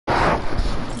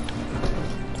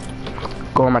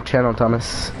Go on my channel,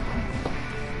 Thomas.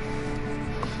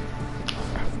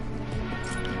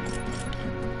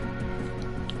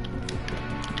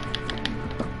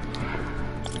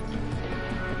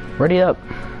 Ready up.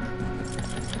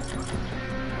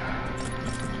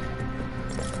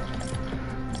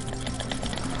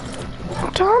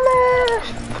 Thomas!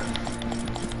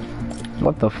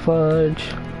 What the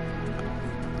fudge?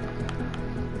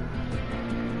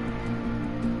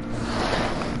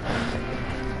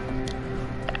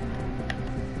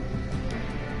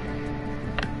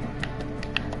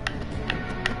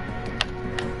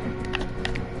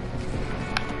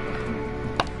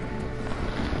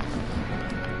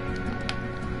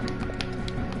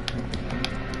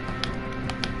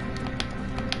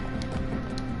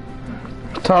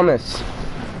 Thomas.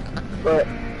 What?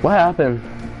 What happened?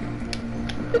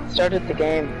 It started the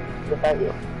game without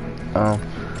you. Oh.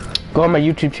 Go on my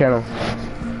YouTube channel.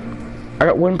 I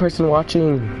got one person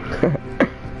watching.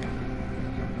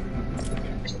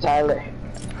 It's Tyler.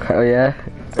 Oh yeah?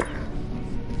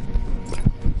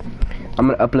 I'm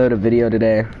gonna upload a video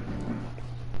today.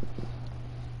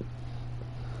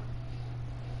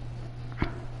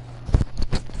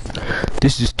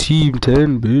 This is Team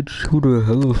 10, bitch. Who the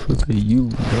hell fuck are you,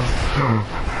 bro?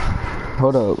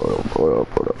 Hold up.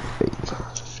 Hey.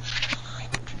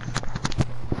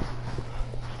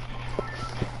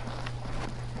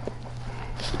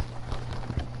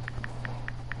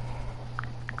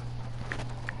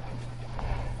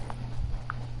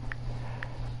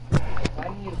 Why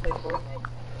do you need to play Fortnite?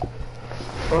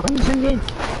 Fortnite's in game.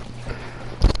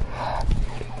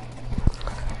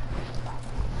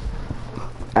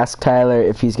 Ask Tyler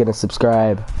if he's gonna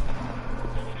subscribe.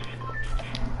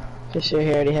 For sure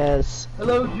he already has.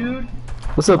 Hello, dude.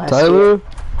 What's up, Last Tyler? year.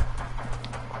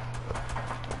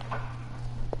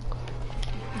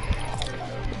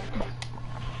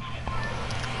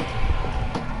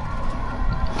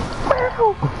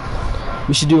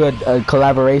 We should do a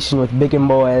collaboration with Big and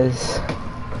Boys.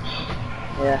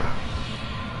 Yeah.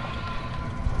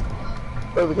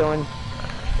 Where are we going?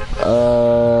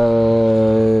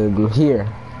 Here.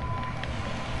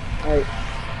 Alright,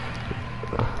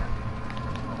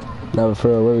 No, for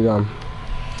real, where are we going?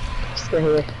 just go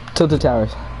here. Tilted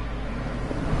Towers.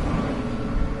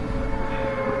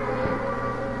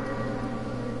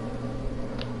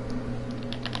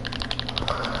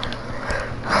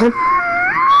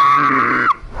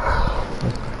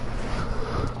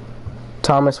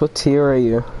 Thomas, what tier are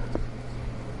you?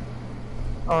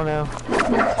 Oh no.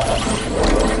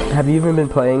 Have you even been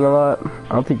playing a lot?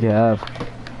 I don't think you have.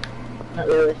 Not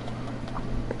really.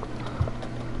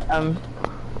 I'm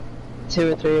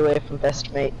 2 or 3 away from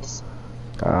best mates.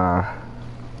 I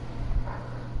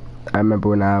remember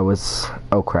when I was...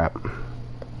 Oh crap.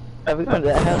 Are we going to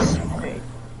that house? Right.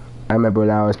 I remember when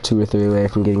I was 2 or 3 away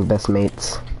from getting best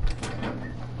mates.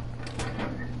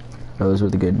 Those were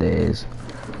the good days.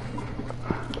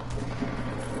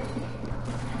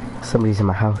 Somebody's in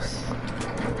my house.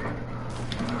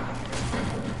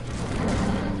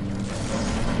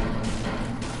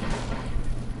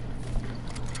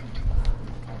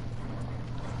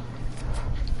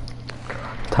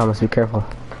 Thomas, be careful.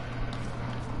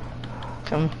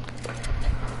 Come.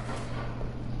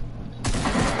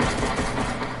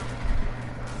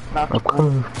 Knock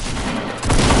Okay.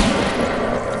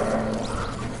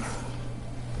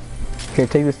 Here,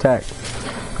 take this tack.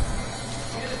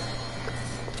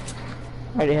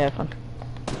 I already have one.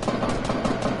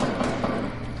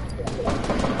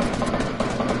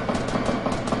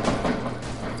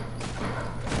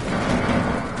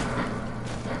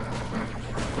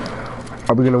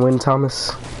 Are we gonna win,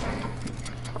 Thomas?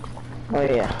 Oh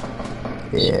yeah.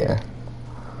 Yeah.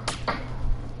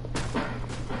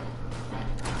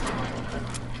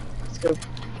 Let's go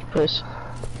push.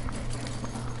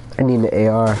 I need an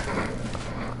AR.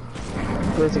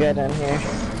 There's a guy down here,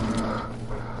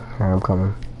 Here, I'm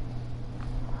coming.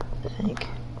 I think.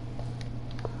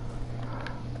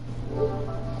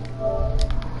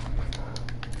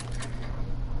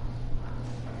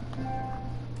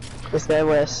 This guy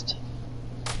west.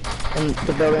 And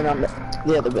the building on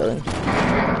the other building.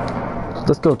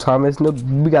 Let's go, Thomas. No,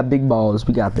 we got big balls.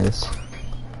 We got this.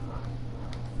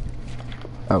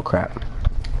 Oh crap.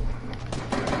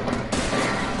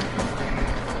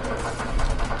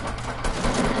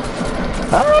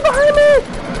 Oh, behind me!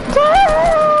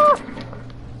 Ah!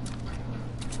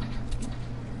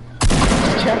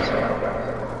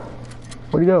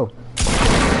 Where'd he go?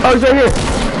 Oh, he's right here!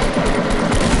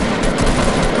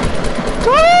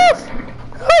 Thomas!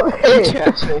 Oh, hey.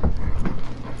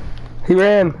 He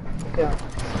ran. Okay.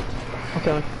 I'm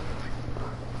coming.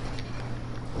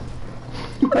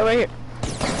 Oh, right here.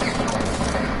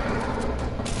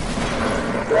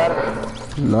 Got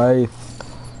him. Nice.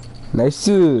 Nice.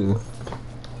 Oh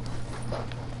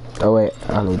wait,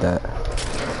 I don't need that.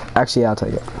 Actually, I'll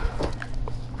take it.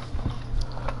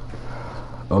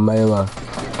 Omela.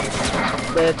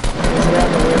 Dead. He's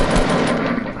down the roof.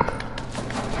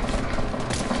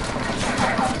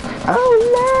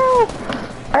 Oh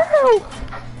no! Ow!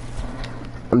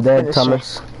 I'm dead, Finish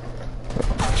Thomas.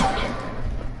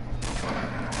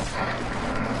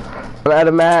 I'm out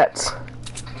of mats.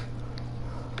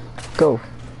 Go.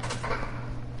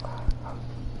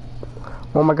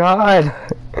 Oh my god!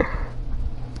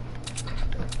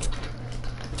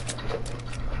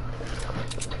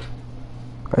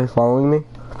 Are you following me?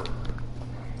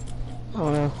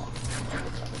 Oh no.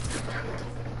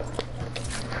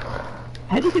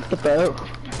 How'd you get the boat?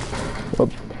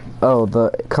 Oh,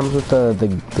 it comes with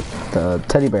the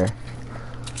teddy bear.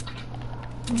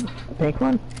 The pink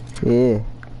one? Yeah.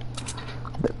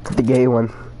 The gay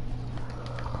one.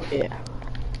 Yeah.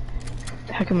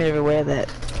 How come you never wear that?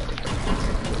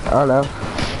 I don't know.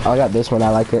 I got this one, I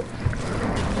like it.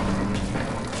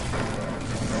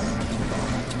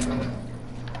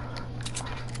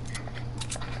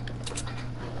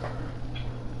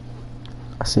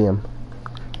 I see him.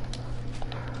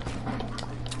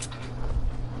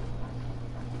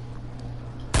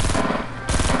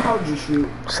 How'd you shoot?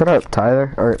 Shut up,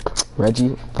 Tyler. Or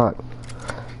Reggie. Fuck.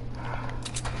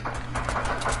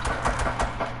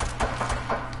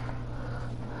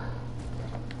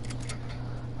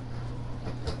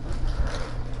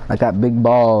 I got big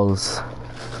balls.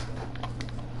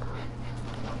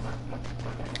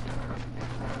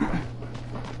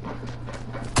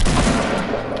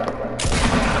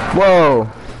 Whoa!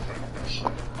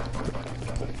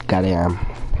 Goddamn.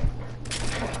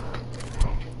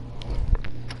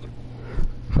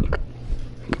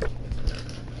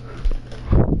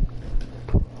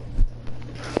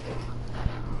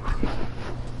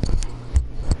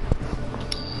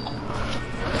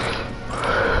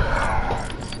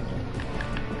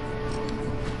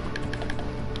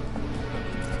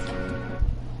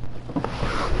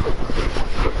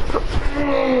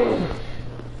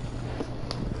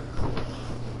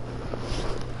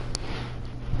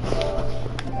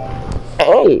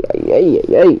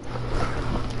 Hey.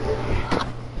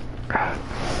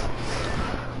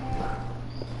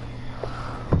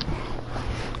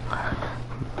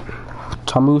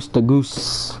 Thomas the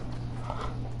goose.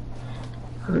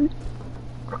 I'm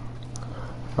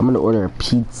gonna order a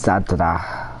pizza today.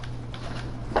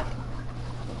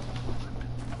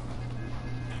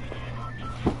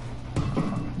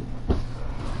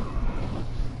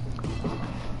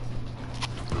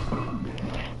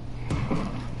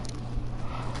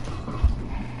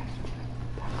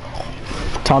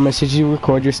 Thomas, did you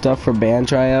record your stuff for band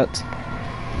tryouts?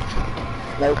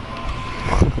 Nope.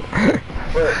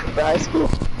 For high school?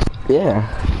 Yeah.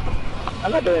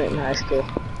 I'm not doing it in high school.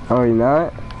 Oh, you're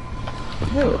not?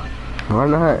 No. Why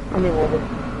not? I mean,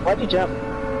 why'd you jump?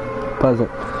 Pleasant.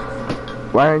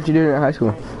 Why aren't you doing it in high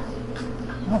school? I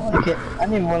don't like it. I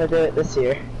didn't even want to do it this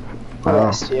year. Or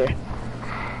last year.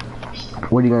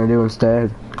 What are you gonna do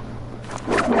instead?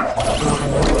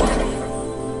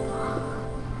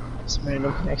 Some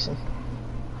random connection.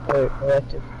 Or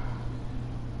elective.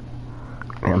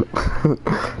 Damn it.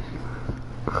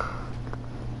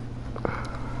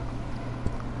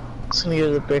 Just gonna go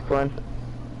to the brick one.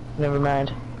 Never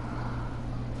mind.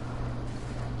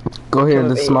 Go here,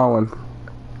 the 8. small one.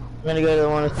 I'm gonna go to the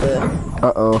one with the...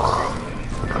 Uh-oh.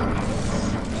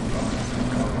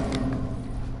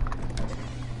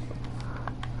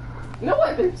 No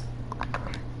weapons.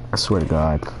 I swear to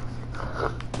God.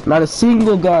 Not a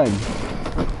single gun.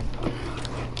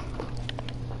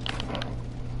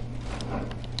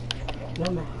 No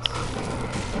max.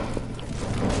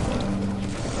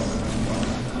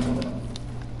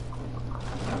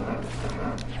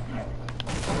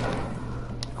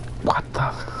 What the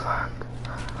fuck?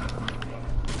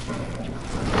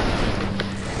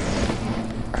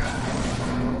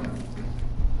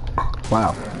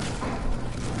 Wow.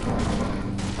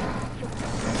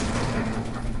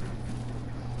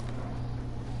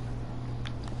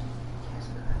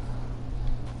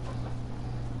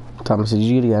 Thomas, did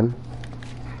you get again?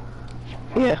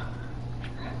 Yeah.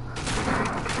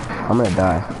 I'm gonna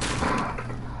die.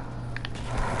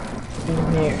 In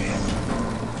here.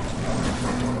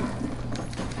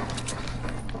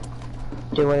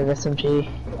 Do you want an SMG?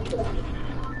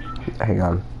 Hang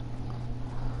on.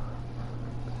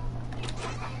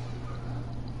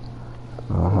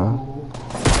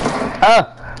 Ah!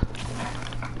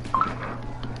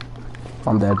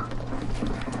 I'm dead.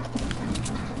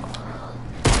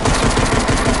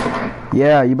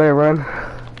 Yeah, you better run.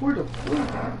 Where the fuck?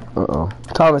 Uh-oh.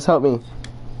 Thomas, help me.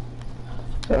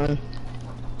 I'm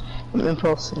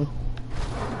impulsing.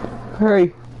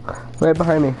 Hurry. Right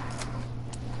behind me.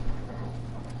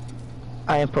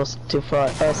 I impulsed too far.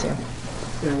 Oh, Sam.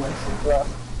 There was.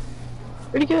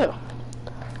 Where'd he go?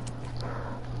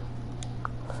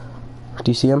 Do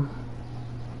you see him?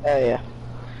 Oh, yeah.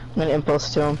 I'm gonna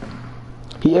impulse to him.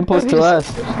 He impulsed to us.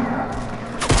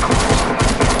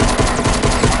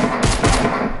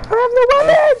 I have no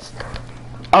weapons!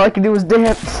 All I can do is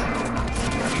dance.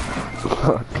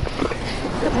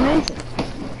 That's amazing.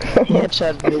 He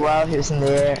headshot me while he was in the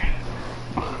air.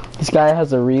 This guy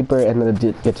has a Reaper and a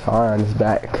guitar on his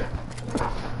back.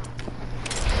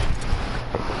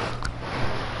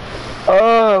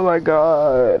 Oh my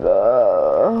god.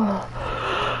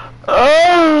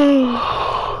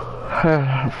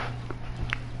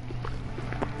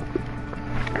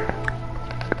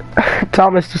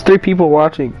 Thomas, there's 3 people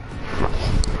watching.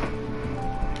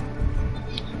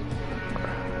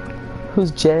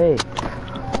 Who's Jay?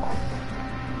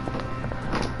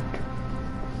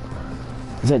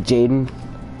 Is that Jaden?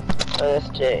 Oh, that's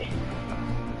Jay.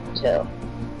 Tell.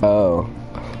 Oh.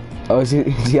 Oh, is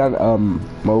he on,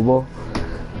 mobile?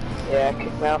 Yeah, kick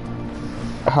him out.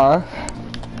 Huh?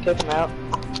 Kick him out.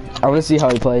 I wanna see how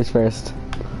he plays first.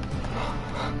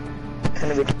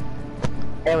 And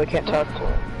we can't talk to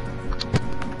him.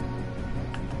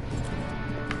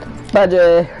 Bye,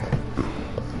 Jay.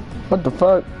 What the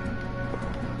fuck?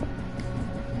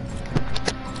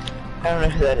 I don't know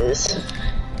who that is.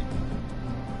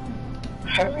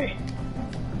 Hurry.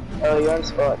 Oh, you're on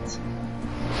spots.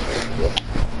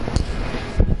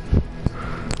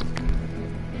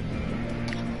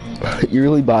 You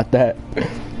really bought that?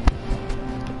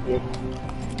 Yeah.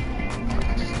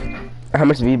 How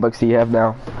much V-Bucks do you have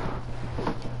now?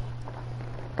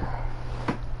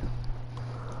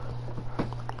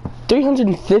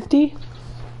 $350?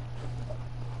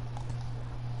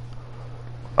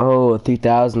 Oh,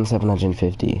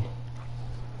 3,750.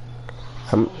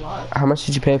 How much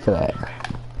did you pay for that?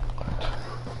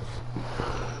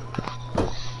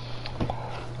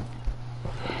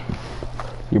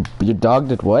 Your dog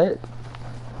did what?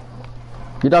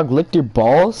 Your dog licked your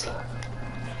balls?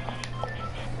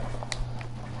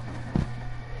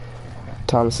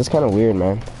 Thomas, that's kind of weird,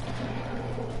 man.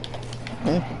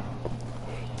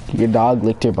 Your dog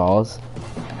licked your balls?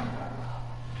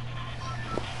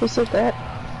 Who said that?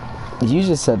 You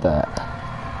just said that.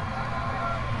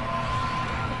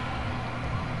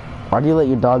 Why do you let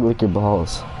your dog lick your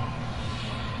balls?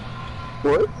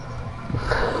 What?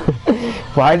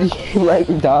 Why do you let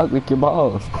your dog lick your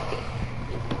balls?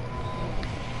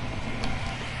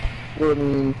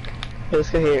 Let's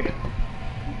go here.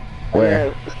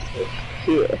 Where?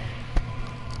 Here.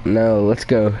 No, let's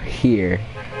go here.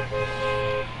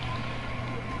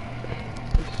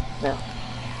 No.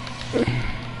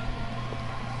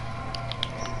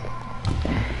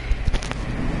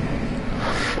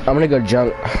 I'm gonna go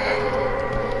junk.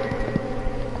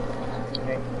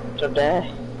 Don't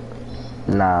die.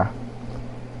 Nah.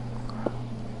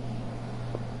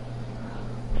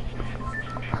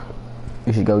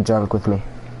 You should go junk with me.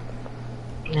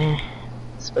 Nah.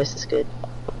 This place is good.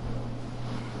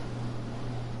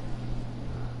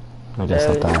 I guess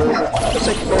I'll die. It's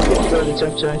like 4 people go to the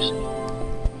jump junction.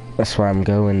 That's why I'm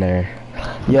going there.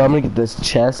 Yo, I'm gonna get this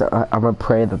chest. I'm gonna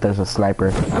pray that there's a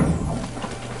sniper.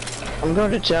 I'm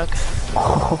going to junk.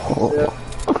 Oh.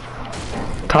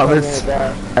 Thomas,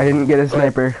 I didn't get a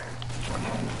sniper.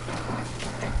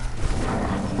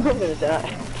 I'm gonna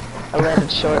die. I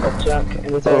landed short of junk and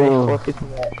there's already 4 people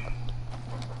left.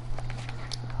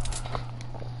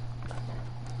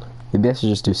 Maybe I should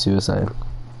just do suicide.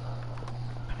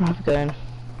 I'm going.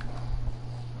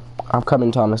 I'm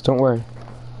coming, Thomas, don't worry.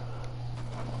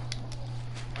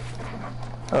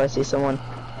 Oh, I see someone.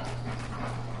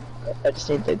 I just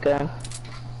need the gun.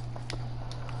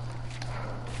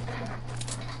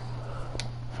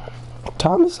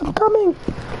 Thomas, I'm coming.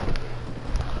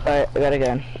 Alright, I got a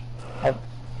gun. I have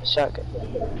a shotgun.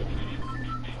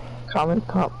 Common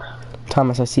pump.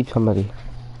 Thomas, I see somebody.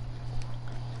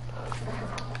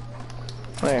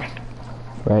 Where?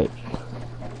 Right.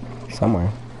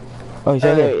 Somewhere. Oh, he's Oh,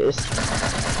 right there he here. is.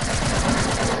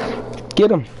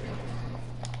 Get him.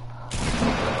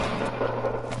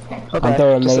 Okay, I'm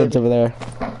throwing just nades over there.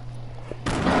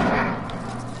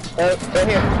 Oh, they're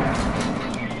here.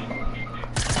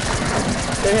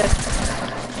 They're here.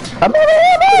 I'm over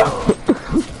here now!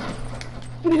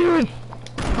 What are you doing?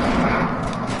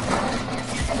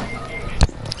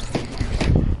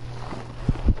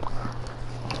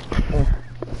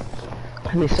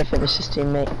 At least I finished his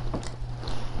teammate.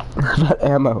 Not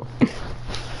ammo.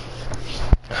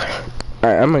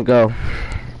 Alright, I'm gonna go.